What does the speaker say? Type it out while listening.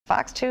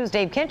Fox 2's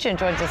Dave Kinchin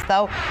joins us,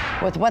 though,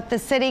 with what the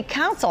city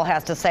council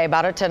has to say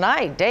about it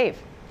tonight. Dave.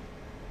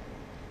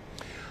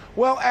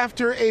 Well,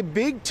 after a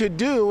big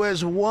to-do,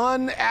 as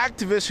one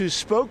activist who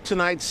spoke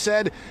tonight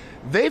said,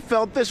 they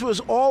felt this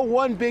was all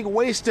one big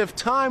waste of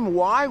time.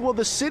 Why? Well,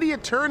 the city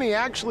attorney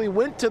actually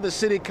went to the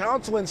city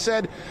council and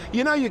said,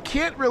 you know, you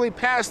can't really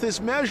pass this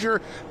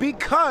measure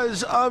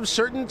because of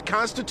certain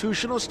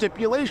constitutional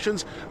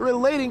stipulations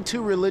relating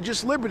to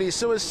religious liberty.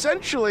 So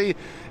essentially,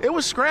 it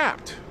was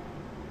scrapped.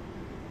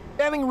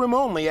 Standing room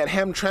only at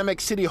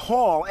Hamtramck City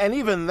Hall, and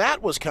even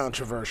that was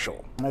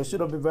controversial. It should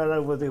have been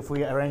better if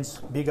we arrange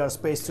bigger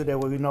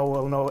we'll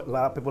know a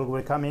lot of people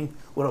were coming.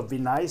 Would have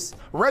been nice.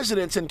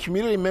 Residents and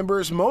community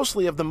members,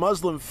 mostly of the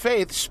Muslim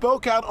faith,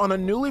 spoke out on a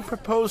newly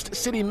proposed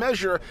city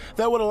measure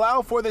that would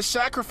allow for the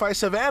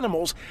sacrifice of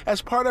animals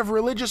as part of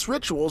religious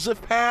rituals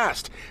if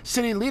passed.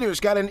 City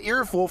leaders got an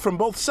earful from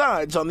both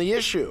sides on the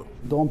issue.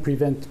 Don't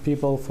prevent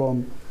people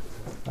from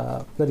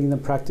letting them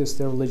practice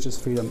their religious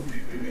freedom.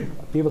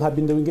 People have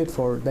been doing it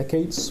for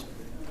decades,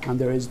 and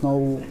there is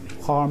no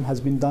harm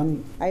has been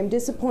done. I am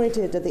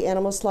disappointed that the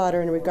animal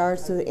slaughter in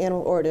regards to the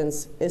animal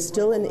ordinance is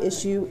still an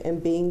issue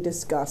and being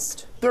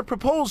discussed. Their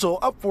proposal,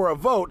 up for a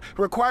vote,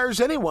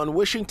 requires anyone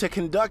wishing to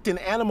conduct an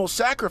animal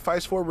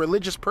sacrifice for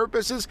religious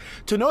purposes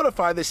to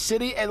notify the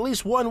city at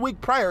least 1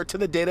 week prior to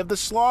the date of the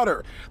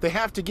slaughter. They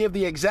have to give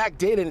the exact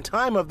date and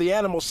time of the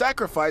animal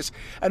sacrifice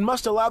and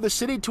must allow the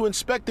city to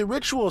inspect the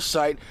ritual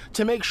site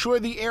to make sure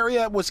the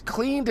area was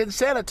cleaned and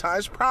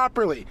sanitized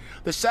properly.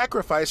 The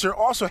sacrificer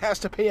also has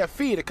to pay a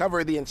fee to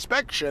cover the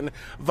inspection.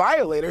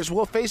 Violators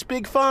will face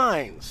big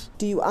fines.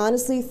 Do you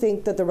honestly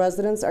think that the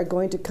residents are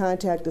going to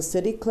contact the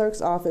city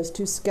clerk's office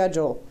to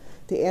schedule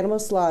the animal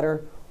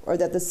slaughter, or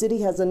that the city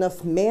has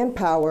enough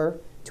manpower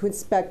to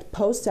inspect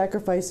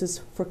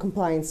post-sacrifices for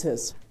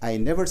compliances? I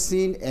never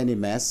seen any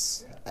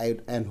mess,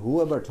 and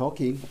whoever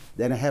talking,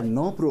 then I have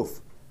no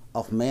proof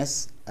of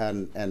mess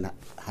and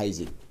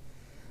hygiene.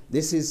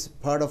 This is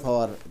part of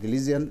our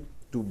religion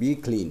to be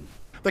clean.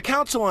 The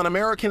Council on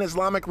American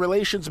Islamic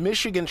Relations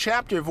Michigan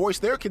chapter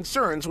voiced their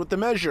concerns with the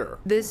measure.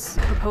 This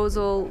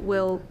proposal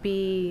will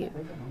be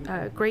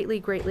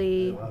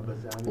greatly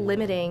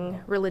limiting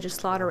religious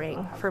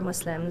slaughtering for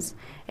Muslims.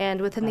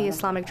 And within the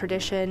Islamic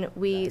tradition,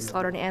 we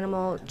slaughter an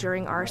animal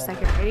during our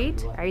second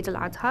Eid, Eid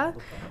al-Adha.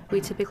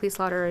 We typically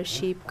slaughter a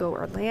sheep, goat,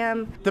 or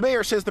lamb. The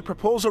mayor says the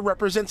proposal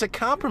represents a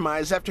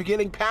compromise after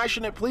getting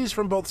passionate pleas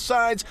from both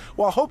sides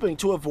while hoping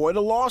to avoid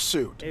a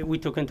lawsuit. We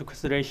took into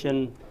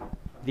consideration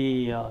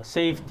the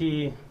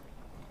safety,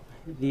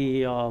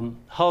 the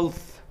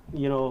health,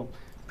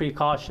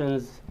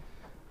 precautions.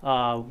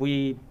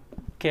 We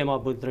came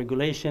up with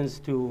regulations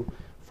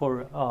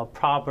for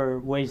proper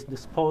waste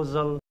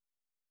disposal.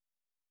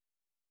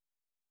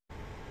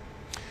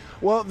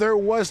 Well, there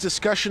was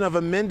discussion of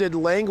amended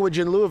language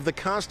in lieu of the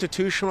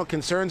constitutional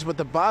concerns, but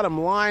the bottom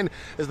line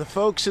is the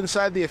folks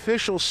inside the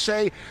officials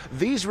say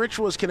these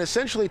rituals can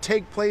essentially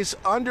take place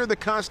under the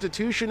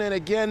Constitution and,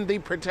 again, the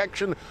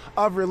protection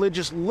of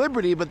religious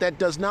liberty, but that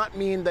does not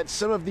mean that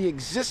some of the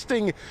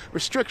existing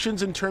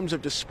restrictions in terms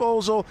of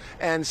disposal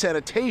and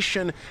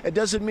sanitation, it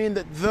doesn't mean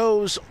that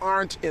those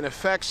aren't in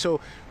effect. So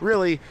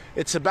really,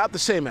 it's about the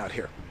same out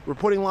here.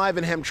 Reporting live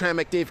in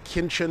Hamtramck, Dave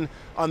Kinchin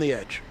on The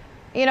Edge.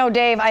 You know,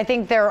 Dave, I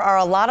think there are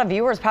a lot of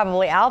viewers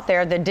probably out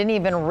there that didn't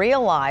even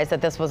realize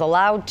that this was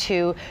allowed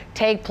to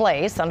take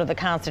place under the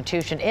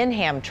Constitution in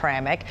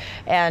Hamtramck,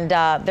 and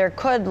there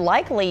could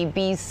likely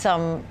be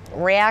some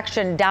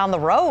reaction down the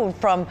road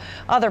from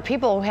other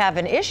people who have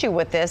an issue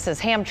with this.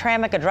 Has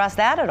Hamtramck addressed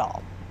that at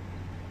all?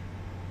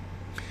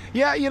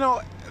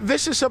 Yeah,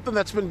 this is something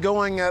that's been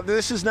going,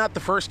 this is not the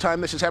first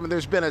time this has happened.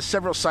 There's been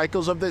several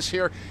cycles of this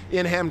here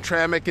in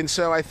Hamtramck, and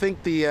so I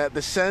think the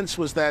sense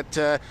was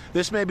that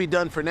this may be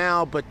done for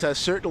now, but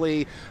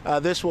certainly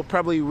this will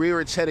probably rear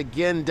its head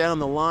again down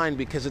the line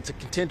because it's a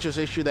contentious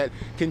issue that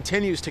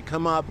continues to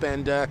come up,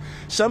 and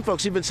some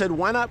folks even said,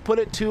 why not put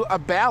it to a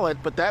ballot,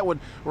 but that would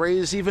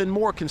raise even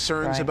more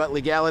concerns about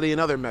legality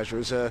and other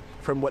measures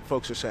from what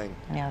folks are saying.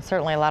 Yeah,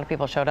 certainly a lot of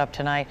people showed up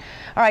tonight.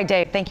 All right,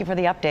 Dave, thank you for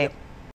the update. Yep.